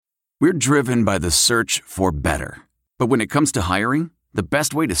We're driven by the search for better. But when it comes to hiring, the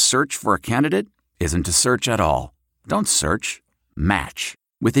best way to search for a candidate isn't to search at all. Don't search. Match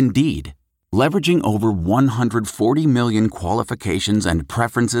with Indeed. Leveraging over 140 million qualifications and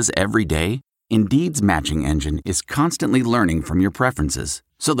preferences every day, Indeed's matching engine is constantly learning from your preferences.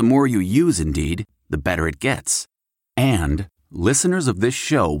 So the more you use Indeed, the better it gets. And listeners of this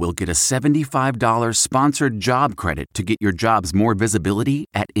show will get a $75 sponsored job credit to get your jobs more visibility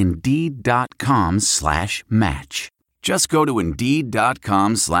at Indeed.com/match. Just go to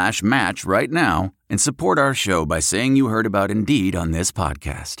Indeed.com/match right now and support our show by saying you heard about Indeed on this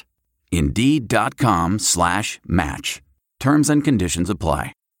podcast. Indeed.com/match. Terms and conditions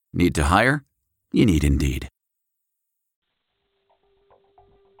apply. Need to hire? You need Indeed.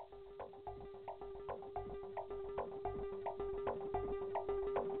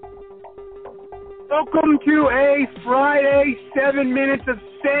 Welcome to a Friday 7 Minutes of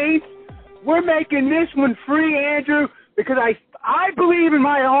Saints. We're making this one free, Andrew, because I believe in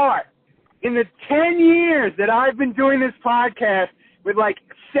my heart, in the 10 years that I've been doing this podcast, with like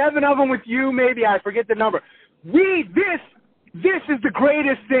 7 of them with you, maybe, I forget the number. This is the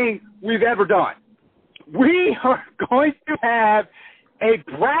greatest thing we've ever done. We are going to have a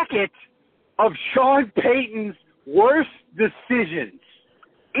bracket of Sean Payton's worst decisions.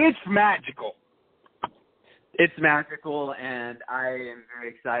 It's magical. It's magical, and I am very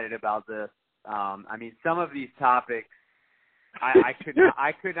excited about this. Some of these topics I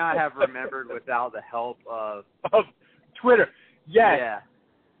could not have remembered without the help of Twitter. Yes.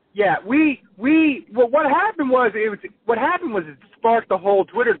 Yeah. What happened was it sparked the whole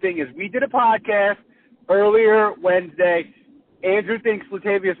Twitter thing. Is we did a podcast earlier Wednesday. Andrew thinks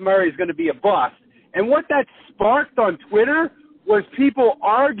Latavius Murray is going to be a bust, and what that sparked on Twitter was people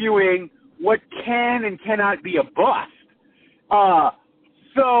arguing what can and cannot be a bust.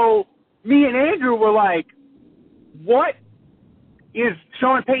 So me and Andrew were like, what is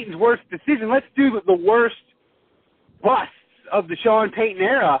Sean Payton's worst decision? Let's do the worst busts of the Sean Payton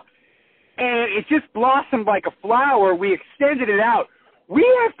era. And it just blossomed like a flower. We extended it out. We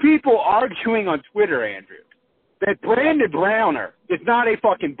have people arguing on Twitter, Andrew, that Brandon Browner is not a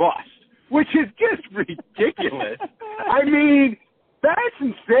fucking bust, which is just ridiculous. I mean, that's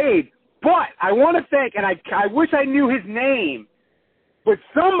insane. But I want to thank, and I wish I knew his name, but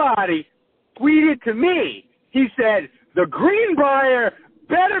somebody tweeted to me. He said, the Greenbrier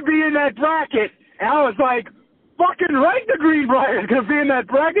better be in that bracket. And I was like, fucking right, the Greenbrier is going to be in that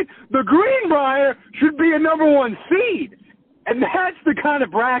bracket. The Greenbrier should be a number 1 seed. And that's the kind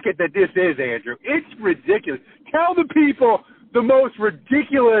of bracket that this is, Andrew. It's ridiculous. Tell the people the most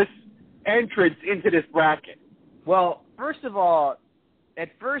ridiculous entrance into this bracket. Well, first of all, at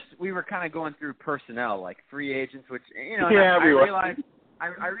first we were kind of going through personnel, like free agents, which, I realized this is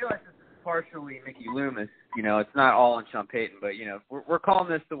partially Mickey Loomis. It's not all on Sean Payton, but, we're calling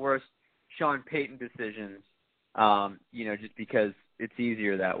this the worst Sean Payton decisions, just because it's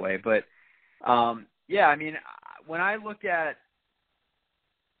easier that way. But, when I look at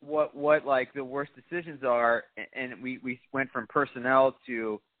what like the worst decisions are, and we went from personnel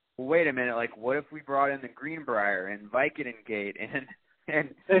to, well, wait a minute, like what if we brought in the Greenbrier and Vicodin Gate and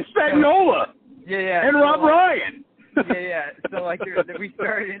Spagnola. Yeah. And Rob Ryan. Yeah. So we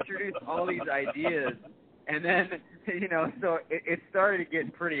started to introduce all these ideas, and then so it started to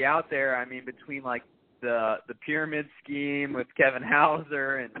get pretty out there. I mean, between like the pyramid scheme with Kevin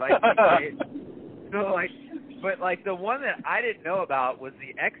Hauser and Viking Gate. So but the one that I didn't know about was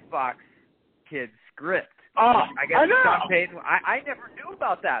the Xbox kid script. Oh, I guess Sean Payton. I never knew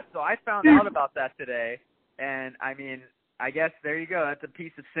about that, so I found out about that today, and I guess there you go. That's a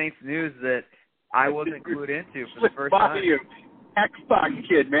piece of Saints news that I wasn't clued into for the first time. Xbox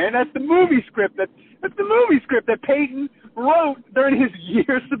kid, man. That's the movie script. That's the movie script that Payton wrote during his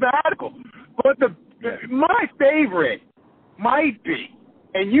year sabbatical. But my favorite might be,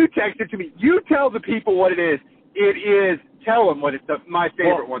 and you texted to me. You tell the people what it is. Tell them what it's my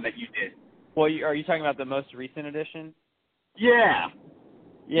favorite one that you did. Well, are you talking about the most recent edition? Yeah.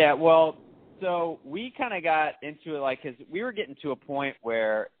 Yeah. Well. So we kind of got into it because we were getting to a point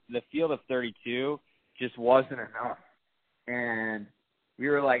where the field of 32 just wasn't enough. And we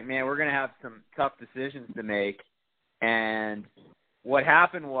were like, man, we're going to have some tough decisions to make. And what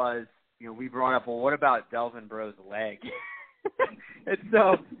happened was, we brought up, well, what about Delvin Breaux's leg? And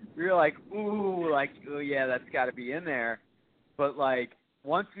so we were like, oh yeah, that's got to be in there. But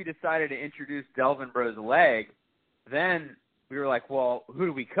once we decided to introduce Delvin Breaux's leg, then we were like, well, who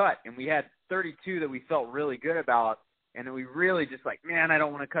do we cut? And we had 32 that we felt really good about, and then we really just man, I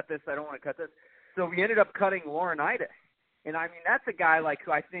don't want to cut this. So we ended up cutting Laurinaitis. And, that's a guy who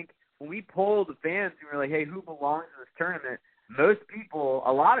I think when we polled the fans and we were like, hey, who belongs in this tournament?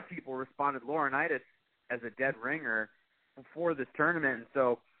 A lot of people responded Laurinaitis as a dead ringer before this tournament. And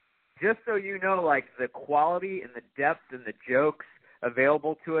so just so you know, like, the quality and the depth and the jokes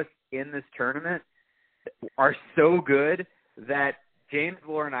available to us in this tournament are so good that James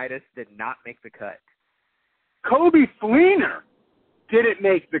Laurinaitis did not make the cut. Kobe Fleener didn't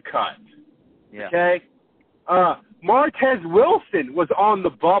make the cut. Yeah. Okay? Martez Wilson was on the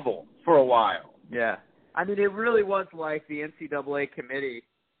bubble for a while. Yeah. I mean, it really was like the NCAA committee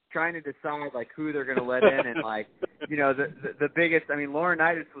trying to decide, like, who they're going to let in. And, like, you know, the biggest – I mean,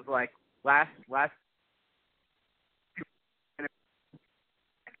 Laurinaitis was, like, last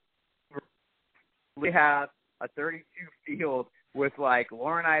we have a 32 field with, like,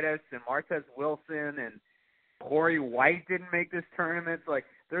 Laurinaitis and Martez Wilson, and Corey White didn't make this tournament. So, like,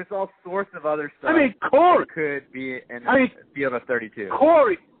 there's all sorts of other stuff. I mean, Corey that could be in the field of 32.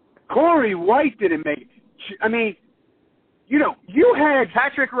 Corey White didn't make it. I mean, you know, you had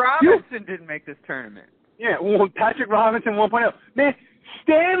Patrick Robinson didn't make this tournament. Yeah, well, Patrick Robinson 1.0. Man,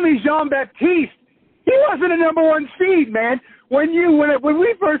 Stanley Jean-Baptiste, he wasn't a number one seed, man. When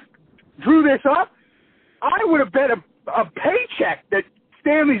we first drew this up, I would have bet a paycheck that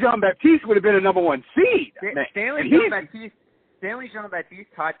Stanley Jean-Baptiste would have been a number one seed. Stanley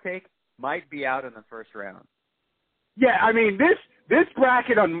Jean-Baptiste, hot take, might be out in the first round. Yeah, I mean, this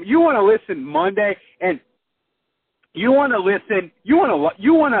bracket you want to listen Monday, and you want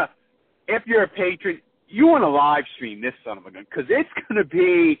to, if you're a patron, you want to live stream this son of a gun, because it's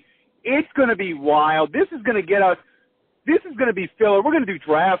going to be wild. This is going to be filler. We're going to do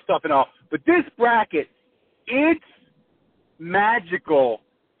draft stuff and all, but this bracket, it's magical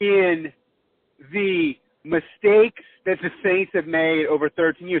in the mistakes that the Saints have made over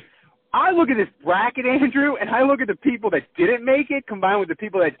 13 years. I look at this bracket, Andrew, and I look at the people that didn't make it combined with the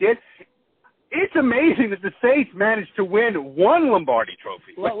people that did. It's amazing that the Saints managed to win one Lombardi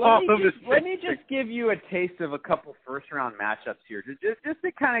trophy. Well, let me just give you a taste of a couple first-round matchups here, just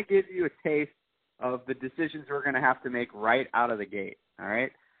to kind of give you a taste of the decisions we're going to have to make right out of the gate, all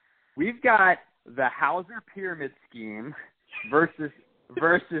right? We've got the Hauser Pyramid Scheme versus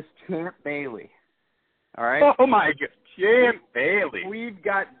Champ Bailey, all right? Oh, my God. Champ Bailey. We've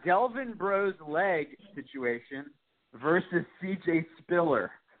got Delvin Breaux's leg situation versus C.J.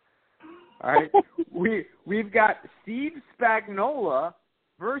 Spiller. All right, we've got Steve Spagnuolo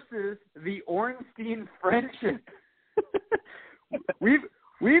versus the Ornstein Friendship.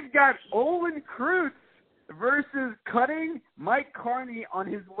 we've got Olin Kreutz versus cutting Mike Carney on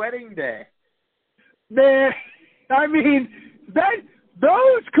his wedding day. Man, I mean,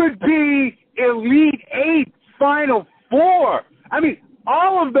 those could be Elite Eight, Final Four. I mean,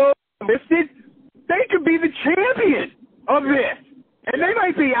 all of those listed, they could be the champion of this, and they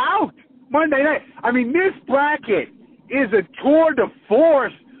might be out Monday night. I mean, this bracket is a tour de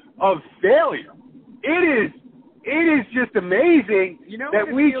force of failure. It is just amazing. You know that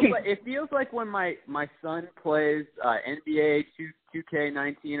it feels like when my son plays NBA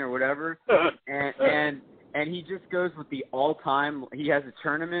 2K19 or whatever, and he just goes with the all-time. He has a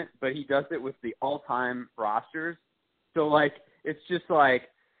tournament, but he does it with the all-time rosters. So, like, it's just like,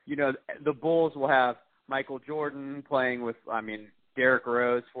 you know, the Bulls will have Michael Jordan playing with, Derrick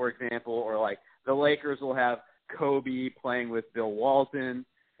Rose, for example, or like the Lakers will have Kobe playing with Bill Walton.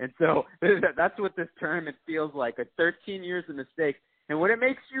 And so that's what this tournament feels like, 13 years of mistakes. And what it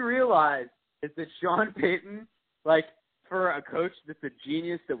makes you realize is that Sean Payton, like, for a coach that's a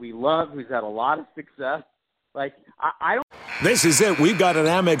genius that we love, who's had a lot of success, like, I don't. This is it. We've got an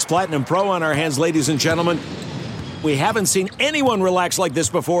Amex Platinum Pro on our hands, ladies and gentlemen. We haven't seen anyone relax like this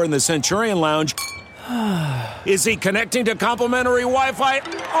before in the Centurion Lounge. Is he connecting to complimentary Wi-Fi?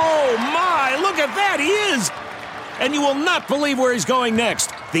 Oh, my, look at that, he is! And you will not believe where he's going next.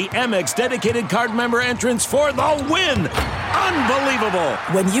 The Amex dedicated card member entrance for the win! Unbelievable!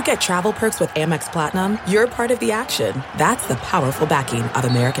 When you get travel perks with Amex Platinum, you're part of the action. That's the powerful backing of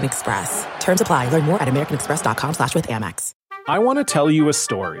American Express. Terms apply. Learn more at americanexpress.com/withAmex. I want to tell you a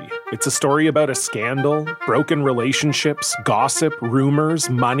story. It's a story about a scandal, broken relationships, gossip, rumors,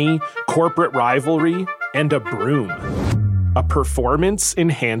 money, corporate rivalry, and a broom. A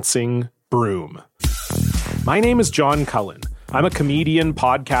performance-enhancing broom. My name is John Cullen. I'm a comedian,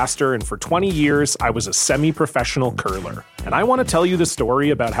 podcaster, and for 20 years, I was a semi-professional curler. And I want to tell you the story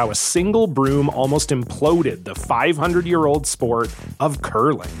about how a single broom almost imploded the 500-year-old sport of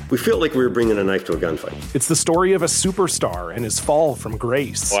curling. We felt like we were bringing a knife to a gunfight. It's the story of a superstar and his fall from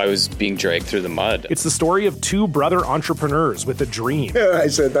grace. I was being dragged through the mud. It's the story of two brother entrepreneurs with a dream. I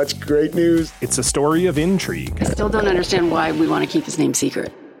said, that's great news. It's a story of intrigue. I still don't understand why we want to keep his name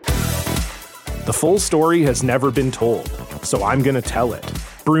secret. The full story has never been told, so I'm going to tell it.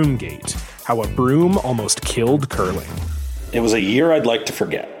 Broomgate, how a broom almost killed curling. It was a year I'd like to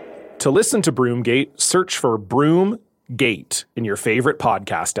forget. To listen to Broomgate, search for Broomgate in your favorite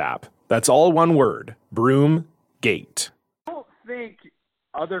podcast app. That's all one word, Broomgate. I don't think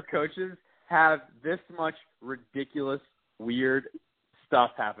other coaches have this much ridiculous, weird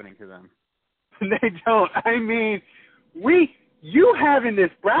stuff happening to them. They don't. I mean, you have in this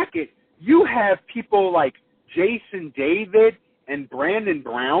bracket, you have people like Jason David and Brandon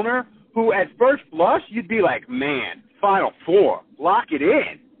Browner, who at first blush, you'd be like, man, Final Four, lock it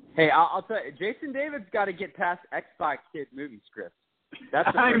in. Hey, I'll tell you, Jason David's got to get past Xbox Kid movie script.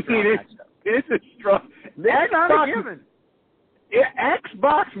 That's the I first mean, round matchup. it's a strong. That's not a given.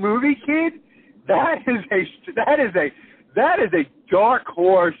 Xbox Movie Kid, that is a dark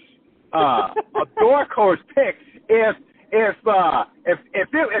horse, a dark horse pick. If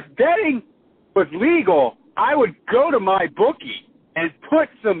betting was legal, I would go to my bookie and put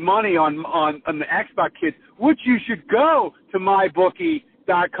some money on the Xbox Kids, which you should go to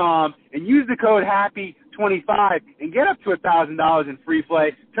mybookie.com and use the code HAPPY25 and get up to $1,000 in free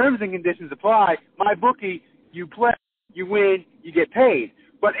play. Terms and conditions apply. MyBookie, you play, you win, you get paid.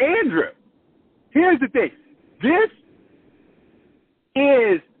 But Andrew, here's the thing. This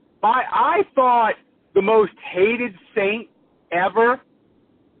is, I thought the most hated Saint ever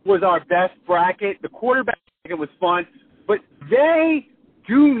was our best bracket. The quarterback bracket was fun, but they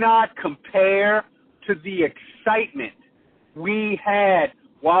do not compare to the excitement we had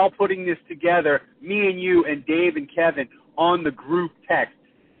while putting this together, me and you and Dave and Kevin on the group text.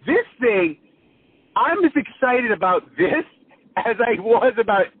 This thing, I'm as excited about this as I was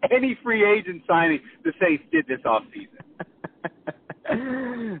about any free agent signing the Saints did this offseason.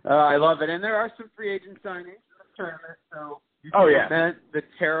 I love it. And there are some free agent signings in this tournament. So meant the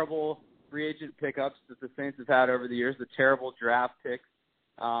terrible free agent pickups that the Saints have had over the years, the terrible draft picks.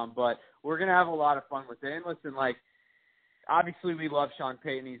 But we're going to have a lot of fun with it. And listen, obviously we love Sean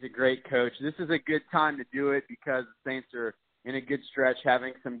Payton. He's a great coach. This is a good time to do it because the Saints are in a good stretch,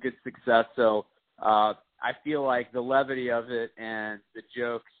 having some good success. So I feel like the levity of it and the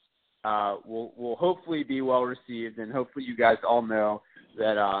jokes will hopefully be well received, and hopefully you guys all know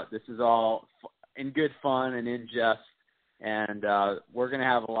that this is all in good fun and in jest, and we're going to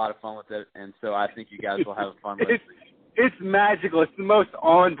have a lot of fun with it, and so I think you guys will have fun with it. It's magical. It's the most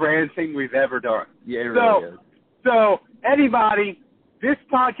on-brand thing we've ever done. Yeah, it really is. So anybody, this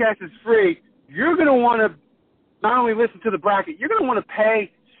podcast is free. You're going to want to not only listen to the bracket, you're going to want to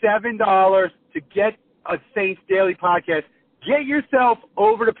pay $7 to get a Saints Daily podcast. Get yourself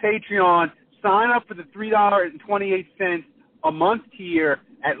over to Patreon. Sign up for the $3.28 a month tier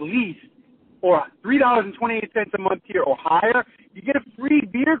at least, or $3.28 a month tier or higher. You get a free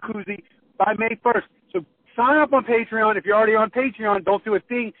beer koozie by May 1st. So sign up on Patreon. If you're already on Patreon, don't do a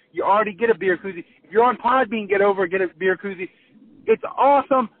thing. You already get a beer koozie. If you're on Podbean, get over and get a beer koozie. It's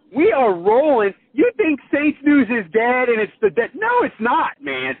awesome. We are rolling. You think Saints News is dead and it's the dead? No, it's not,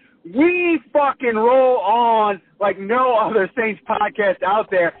 man. We fucking roll on like no other Saints podcast out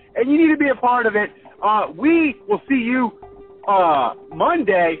there, and you need to be a part of it. We will see you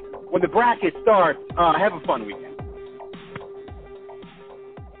Monday when the bracket starts. Have a fun weekend.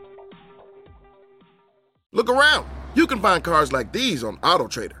 Look around. You can find cars like these on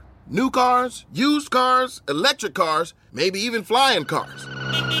AutoTrader. New cars, used cars, electric cars, maybe even flying cars.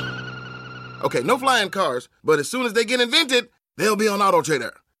 Okay, no flying cars, but as soon as they get invented, they'll be on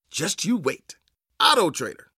AutoTrader. Just you wait. AutoTrader.